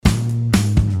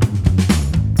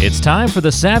It's time for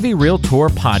the Savvy Realtor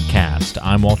Podcast.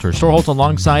 I'm Walter Storholt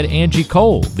alongside Angie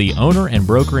Cole, the owner and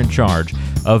broker in charge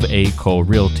of A. Cole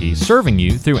Realty, serving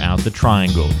you throughout the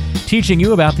Triangle, teaching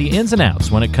you about the ins and outs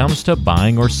when it comes to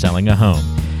buying or selling a home.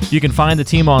 You can find the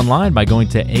team online by going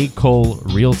to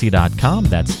acolerealty.com.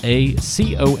 That's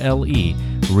A-C-O-L-E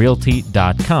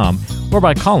realty.com, or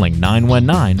by calling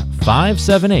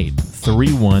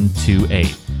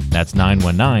 919-578-3128. That's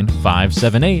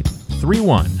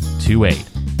 919-578-3128.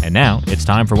 And now it's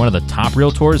time for one of the top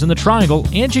realtors in the Triangle,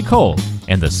 Angie Cole,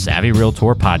 and the Savvy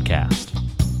Realtor Podcast.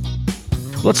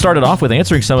 Let's start it off with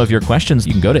answering some of your questions.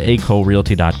 You can go to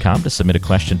acolerealty.com to submit a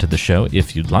question to the show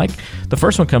if you'd like. The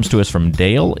first one comes to us from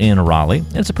Dale in Raleigh.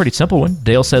 It's a pretty simple one.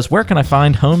 Dale says, where can I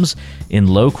find homes in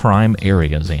low-crime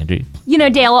areas, Angie? You know,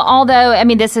 Dale, although,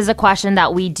 this is a question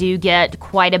that we do get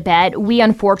quite a bit, we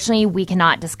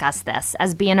cannot discuss this.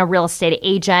 As being a real estate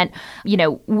agent,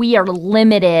 we are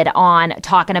limited on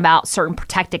talking about certain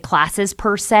protected classes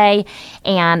per se,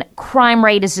 and crime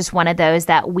rate is just one of those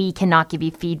that we cannot give you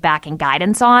feedback and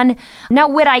guidance on. Now,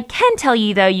 what I can tell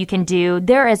you, though, you can do,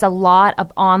 there is a lot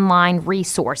of online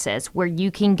resources where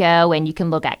you can go and you can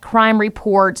look at crime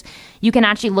reports. You can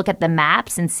actually look at the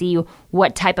maps and see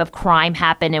what type of crime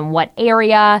happened in what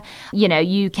area.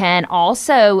 You can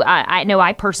also, I know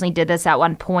I personally did this at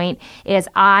one point, is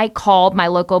I called my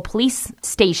local police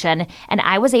station and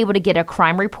I was able to get a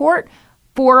crime report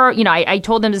for, I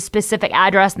told them the specific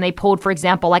address and they pulled, for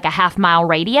example, like a half-mile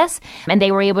radius, and they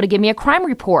were able to give me a crime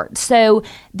report. So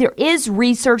there is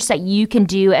research that you can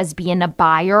do as being a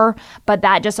buyer, but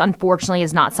that just unfortunately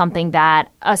is not something that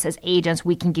us as agents,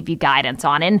 we can give you guidance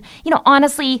on. And,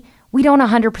 honestly, we don't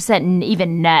 100%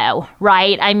 even know,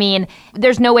 right?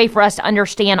 There's no way for us to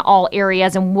understand all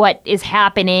areas and what is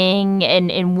happening and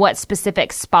in what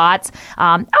specific spots.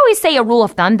 I always say a rule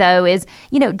of thumb, though, is,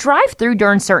 drive through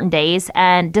during certain days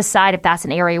and decide if that's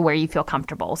an area where you feel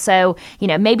comfortable. So,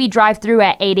 maybe drive through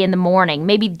at 8 in the morning,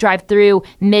 maybe drive through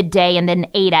midday and then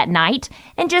 8 at night,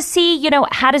 and just see,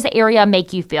 how does the area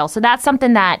make you feel? So that's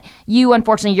something that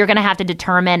unfortunately, you're going to have to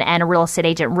determine, and a real estate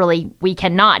agent, really, we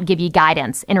cannot give you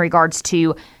guidance in regards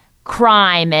to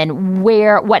crime and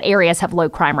what areas have low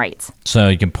crime rates. So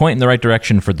you can point in the right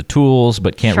direction for the tools,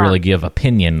 but can't really give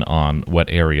opinion on what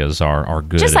areas are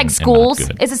good. Just like schools,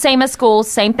 it's the same as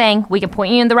schools, same thing. We can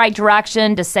point you in the right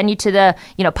direction to send you to the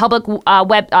public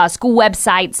school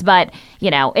websites, but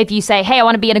if you say, hey, I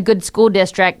want to be in a good school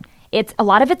district, it's a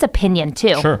lot of it's opinion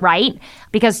too, right?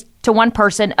 Because to one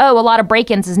person, a lot of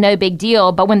break-ins is no big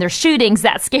deal, but when there's shootings,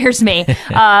 that scares me.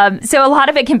 So a lot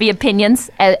of it can be opinions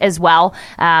as well.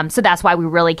 So that's why we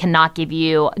really cannot give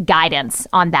you guidance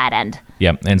on that end.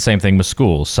 Yeah, and same thing with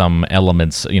schools. Some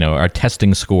elements, are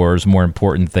testing scores more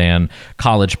important than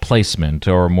college placement,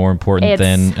 or more important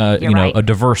than a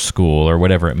diverse school, or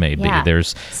whatever it may be.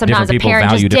 There's sometimes different people a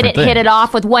parent value just different didn't things. hit it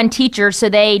off with one teacher, so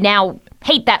they now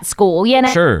hate that school,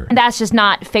 Sure. And that's just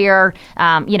not fair,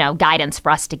 guidance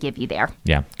for us to give you there.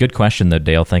 Yeah, good question, though,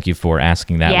 Dale. Thank you for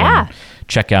asking that one.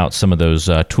 Check out some of those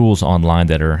tools online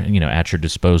that are, at your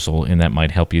disposal, and that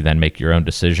might help you then make your own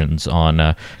decisions on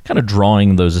kind of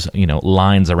drawing those,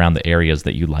 lines around the areas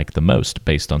that you like the most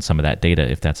based on some of that data,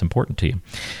 if that's important to you.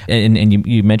 And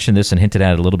you mentioned this and hinted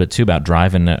at it a little bit, too, about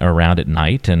driving around at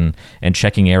night and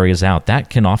checking areas out. That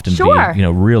can often be,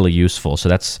 really useful. So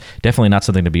that's definitely not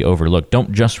something to be overlooked.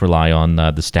 Don't just rely on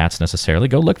the stats necessarily.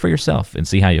 Go look for yourself and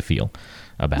see how you feel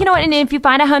about and if you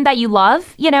find a home that you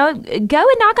love, go and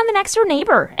knock on the next door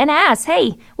neighbor and ask,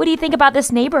 hey, what do you think about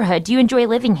this neighborhood? Do you enjoy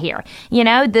living here?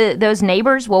 Those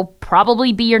neighbors will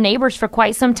probably be your neighbors for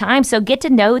quite some time. So get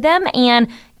to know them and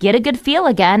get a good feel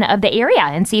again of the area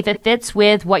and see if it fits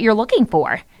with what you're looking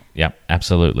for. Yeah,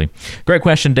 absolutely. Great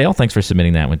question, Dale. Thanks for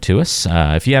submitting that one to us.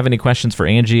 If you have any questions for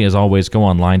Angie, as always, go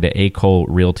online to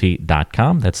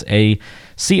acolerealty.com. That's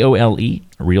A-C-O-L-E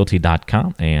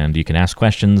realty.com, and you can ask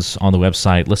questions on the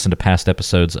website, listen to past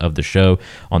episodes of the show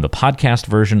on the podcast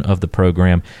version of the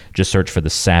program. Just search for the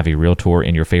Savvy Realtor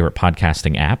in your favorite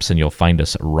podcasting apps, and you'll find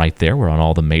us right there. We're on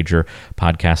all the major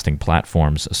podcasting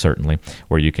platforms, certainly,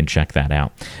 where you can check that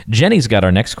out. Jenny's got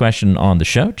our next question on the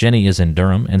show. Jenny is in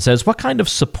Durham and says, what kind of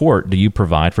support do you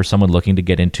provide for someone looking to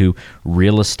get into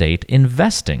real estate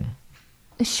investing?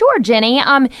 Sure, Jenny.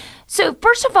 So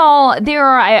first of all, there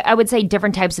are, I would say,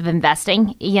 different types of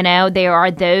investing. There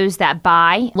are those that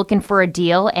buy looking for a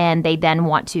deal and they then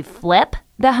want to flip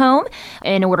the home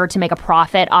in order to make a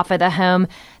profit off of the home.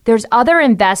 There's other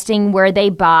investing where they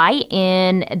buy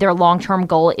and their long-term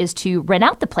goal is to rent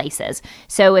out the places.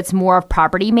 So it's more of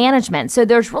property management. So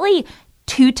there's really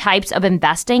two types of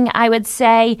investing, I would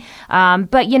say.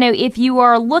 But, if you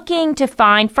are looking to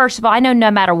find, first of all, I know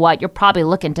no matter what, you're probably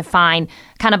looking to find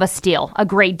kind of a steal, a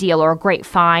great deal or a great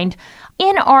find.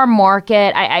 In our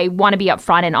market, I want to be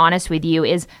upfront and honest with you,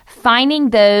 is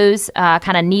finding those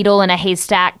kind of needle in a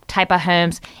haystack type of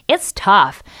homes. It's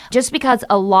tough just because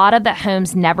a lot of the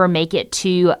homes never make it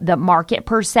to the market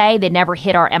per se. They never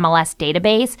hit our MLS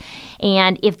database.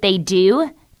 And if they do,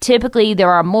 typically,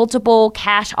 there are multiple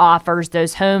cash offers.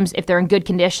 Those homes, if they're in good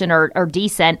condition or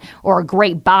decent or a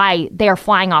great buy, they are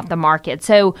flying off the market.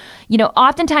 So,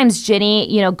 oftentimes,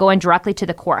 Jenny, going directly to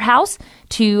the courthouse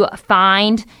to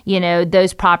find,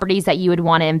 those properties that you would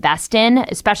want to invest in,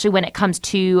 especially when it comes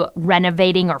to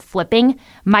renovating or flipping,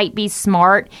 might be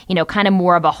smart. Kind of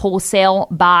more of a wholesale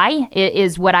buy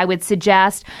is what I would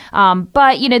suggest.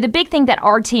 But, the big thing that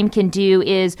our team can do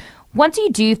is, once you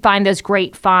do find those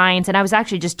great finds, and I was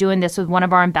actually just doing this with one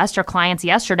of our investor clients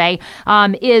yesterday,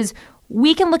 is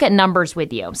we can look at numbers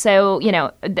with you. So,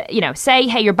 say,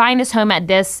 hey, you're buying this home at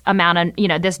this amount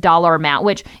of, this dollar amount,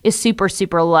 which is super,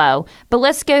 super low. But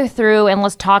let's go through and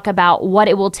let's talk about what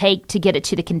it will take to get it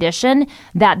to the condition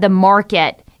that the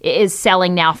market is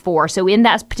selling now for. So in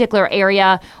that particular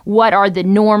area, what are the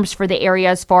norms for the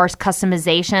area as far as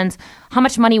customizations? How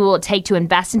much money will it take to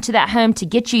invest into that home to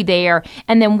get you there?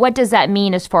 And then what does that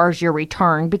mean as far as your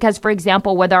return? Because, for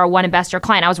example, with our one investor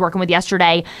client I was working with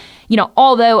yesterday,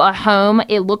 although a home,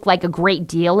 it looked like a great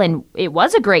deal, and it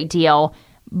was a great deal,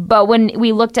 but when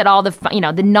we looked at all the,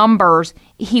 the numbers,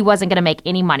 he wasn't going to make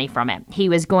any money from it. He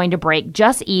was going to break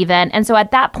just even. And so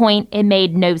at that point, it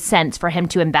made no sense for him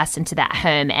to invest into that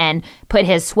home and put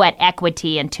his sweat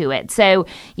equity into it. So,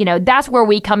 that's where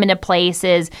we come into place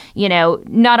is,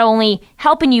 not only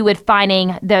helping you with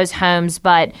finding those homes,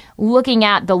 but looking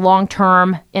at the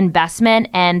long-term investment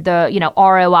and the,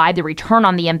 ROI, the return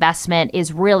on the investment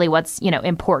is really what's,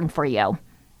 important for you.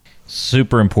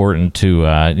 Super important to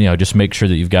just make sure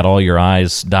that you've got all your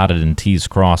I's dotted and T's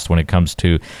crossed when it comes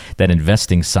to that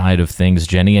investing side of things,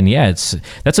 Jenny. And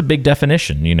that's a big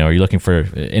definition. You're looking for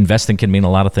investing can mean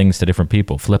a lot of things to different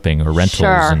people, flipping or rentals,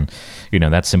 sure. And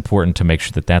that's important to make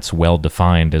sure that that's well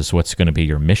defined as what's going to be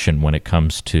your mission when it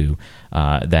comes to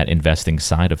that investing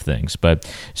side of things. But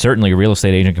certainly, a real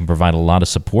estate agent can provide a lot of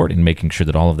support in making sure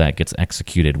that all of that gets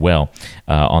executed well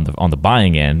on the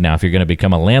buying end. Now, if you're going to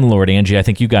become a landlord, Angie, I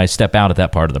think you guys step out at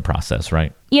that part of the process,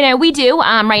 right? We do.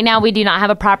 Right now, we do not have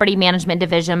a property management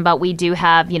division, but we do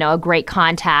have, a great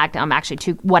contact, actually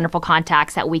two wonderful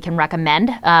contacts that we can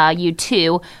recommend you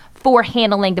to for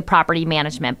handling the property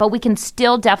management. But we can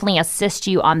still definitely assist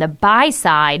you on the buy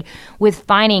side with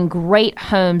finding great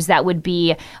homes that would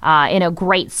be in a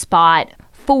great spot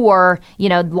for,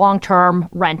 long-term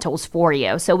rentals for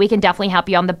you. So we can definitely help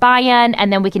you on the buy-in,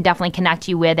 and then we can definitely connect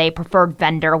you with a preferred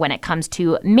vendor when it comes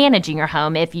to managing your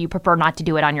home if you prefer not to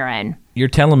do it on your own. You're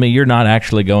telling me you're not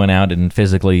actually going out and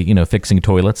physically, fixing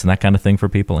toilets and that kind of thing for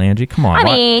people, Angie? Come on.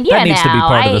 That needs to be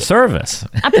part of the service.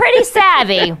 I'm pretty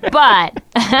savvy, but...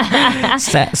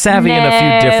 savvy in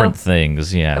a few different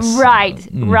things, yes. Right.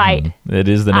 It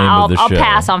is the name of the show. I'll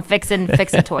pass on fixing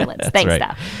toilets. Thanks, right.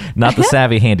 though. Not the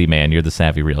savvy handyman. You're the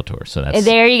savvy realtor. So that's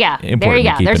there you go.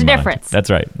 There's a difference. That's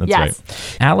right. Yes.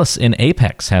 Right. Alice in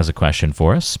Apex has a question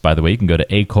for us. By the way, you can go to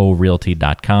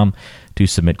acolerealty.com to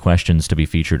submit questions to be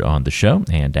featured on the show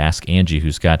and ask Angie,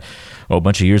 who's got a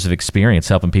bunch of years of experience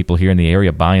helping people here in the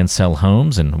area buy and sell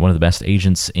homes and one of the best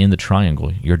agents in the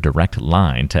Triangle, your direct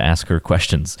line to ask her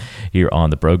questions here on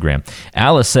the program.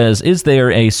 Alice says, is there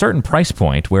a certain price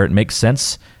point where it makes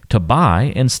sense to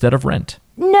buy instead of rent?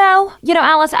 No.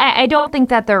 Alice, I don't think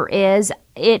that there is.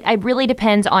 It really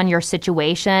depends on your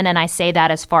situation, and I say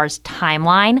that as far as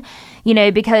timeline,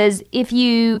 because if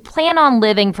you plan on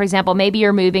living, for example, maybe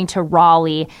you're moving to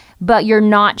Raleigh, but you're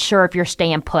not sure if you're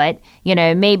staying put,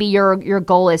 maybe your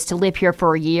goal is to live here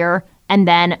for a year and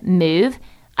then move.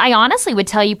 I honestly would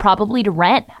tell you probably to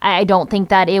rent. I don't think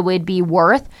that it would be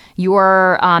worth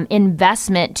your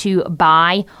investment to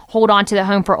buy, hold on to the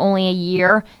home for only a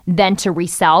year, then to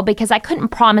resell, because I couldn't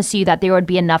promise you that there would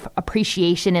be enough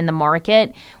appreciation in the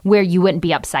market where you wouldn't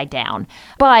be upside down.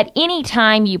 But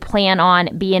anytime you plan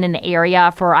on being in an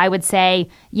area for, I would say,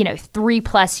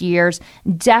 3+ years,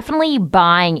 definitely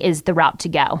buying is the route to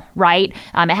go, right?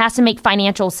 It has to make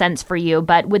financial sense for you.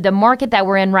 But with the market that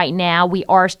we're in right now, we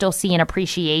are still seeing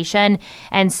appreciation.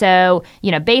 And so,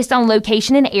 based on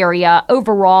location and area,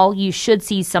 overall, you should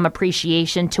see some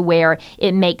appreciation to where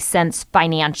it makes sense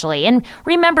financially. And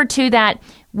remember, too, that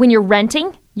when you're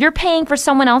renting, you're paying for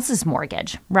someone else's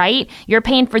mortgage, right? You're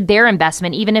paying for their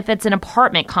investment, even if it's an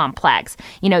apartment complex.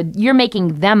 You're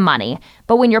making them money.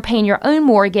 But when you're paying your own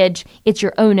mortgage, it's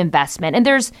your own investment. And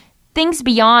there's things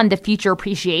beyond the future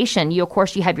appreciation. Of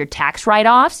course, you have your tax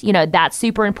write-offs. That's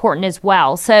super important as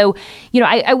well. So,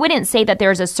 I wouldn't say that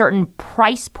there's a certain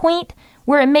price point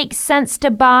where it makes sense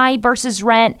to buy versus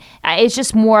rent. It's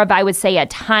just more of, I would say, a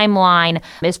timeline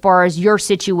as far as your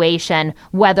situation,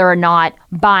 whether or not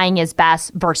buying is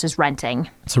best versus renting.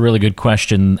 It's a really good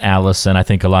question, Alice, and I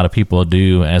think a lot of people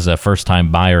do, as a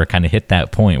first-time buyer, kind of hit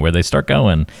that point where they start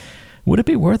going, would it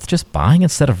be worth just buying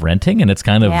instead of renting? And it's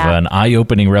kind of an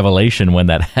eye-opening revelation when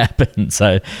that happens.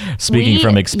 Speaking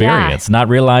from experience, not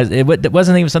realize it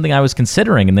wasn't even something I was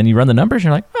considering. And then you run the numbers, and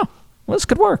you're like, oh, well, this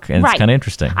could work. And It's kind of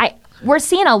interesting. We're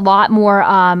seeing a lot more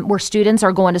where students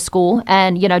are going to school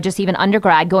and, just even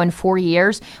undergrad going 4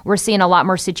 years. We're seeing a lot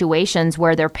more situations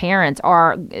where their parents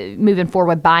are moving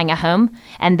forward buying a home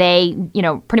and they,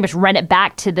 pretty much rent it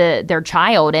back to their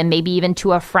child and maybe even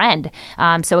to a friend.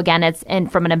 So again, it's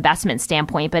from an investment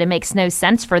standpoint, but it makes no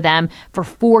sense for them for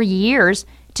 4 years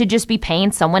to just be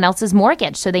paying someone else's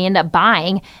mortgage. So they end up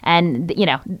buying, and,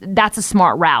 that's a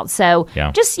smart route. So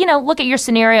just, look at your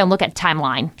scenario and look at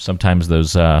timeline. Sometimes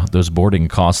those boarding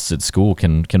costs at school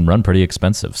can run pretty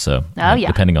expensive. So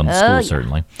depending on the school,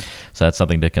 certainly. So that's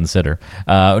something to consider.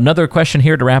 Another question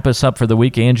here to wrap us up for the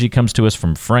week, Angie, comes to us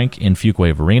from Frank in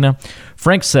Fuquay Varina.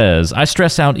 Frank says, I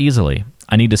stress out easily.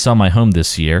 I need to sell my home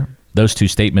this year. Those two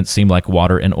statements seem like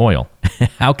water and oil.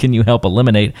 How can you help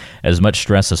eliminate as much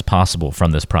stress as possible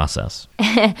from this process?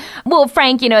 Well,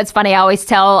 Frank, it's funny. I always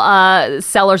tell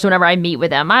sellers whenever I meet with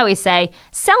them, I always say,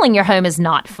 selling your home is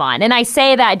not fun. And I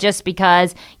say that just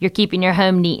because you're keeping your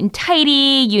home neat and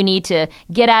tidy. You need to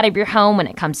get out of your home when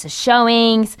it comes to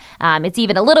showings. It's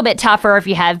even a little bit tougher if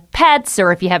you have pets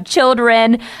or if you have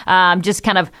children, just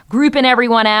kind of grouping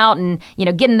everyone out and,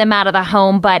 getting them out of the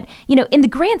home. But, in the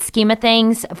grand scheme of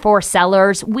things for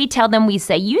sellers, we tell them, we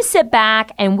say, you sit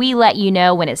back and we let you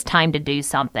know when it's time to do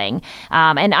something.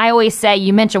 And I always say,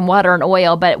 you mentioned water and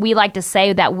oil, but we like to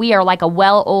say that we are like a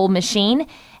well-oiled machine.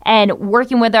 And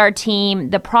working with our team,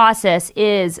 the process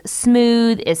is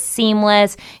smooth, is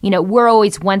seamless. We're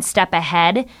always one step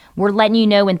ahead. We're letting you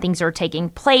know when things are taking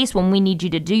place, when we need you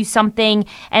to do something.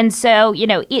 And so,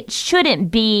 it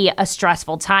shouldn't be a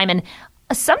stressful time. And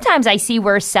sometimes I see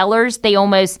where sellers, they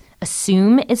almost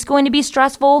assume it's going to be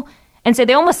stressful. And so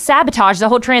they almost sabotage the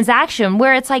whole transaction,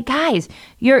 where it's like, guys,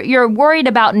 you're worried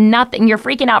about nothing. You're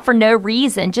freaking out for no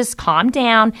reason. Just calm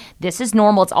down. This is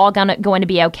normal. It's all going to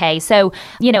be okay. So,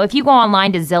 if you go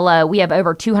online to Zillow, we have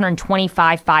over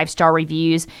 225 5-star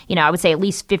reviews. I would say at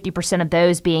least 50% of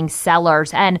those being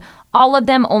sellers. And all of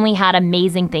them only had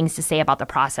amazing things to say about the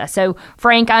process. So,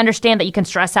 Frank, I understand that you can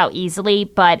stress out easily,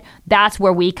 but that's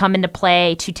where we come into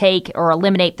play to take or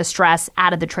eliminate the stress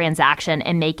out of the transaction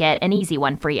and make it an easy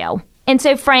one for you. And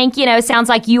so, Frank, it sounds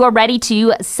like you are ready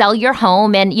to sell your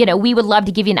home. And, we would love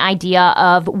to give you an idea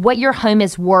of what your home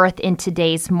is worth in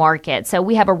today's market. So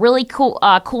we have a really cool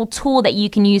tool that you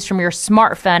can use from your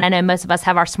smartphone. I know most of us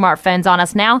have our smartphones on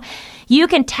us now. You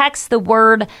can text the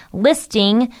word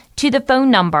listing to the phone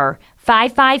number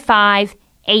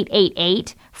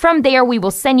 555-888. From there, we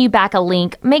will send you back a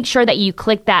link. Make sure that you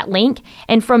click that link.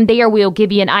 And from there, we'll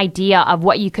give you an idea of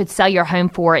what you could sell your home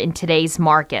for in today's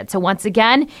market. So once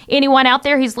again, anyone out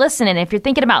there who's listening, if you're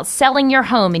thinking about selling your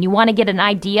home and you want to get an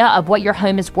idea of what your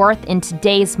home is worth in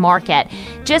today's market,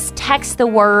 just text the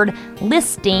word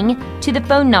listing to the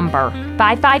phone number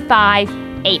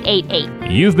 555-888.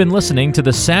 You've been listening to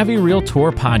the Savvy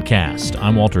Realtor podcast.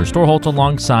 I'm Walter Storholt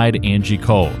alongside Angie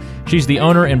Cole. She's the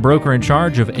owner and broker in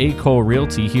charge of A. Cole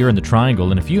Realty here in the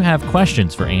Triangle. And if you have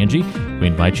questions for Angie, we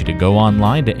invite you to go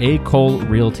online to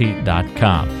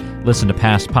acolerealty.com. Listen to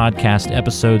past podcast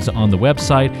episodes on the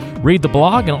website, read the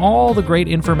blog, and all the great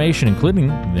information, including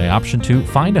the option to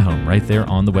find a home right there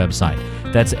on the website.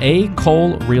 That's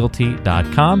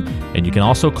acolerealty.com. And you can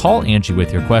also call Angie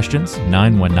with your questions,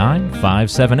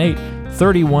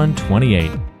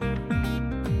 919-578-3128.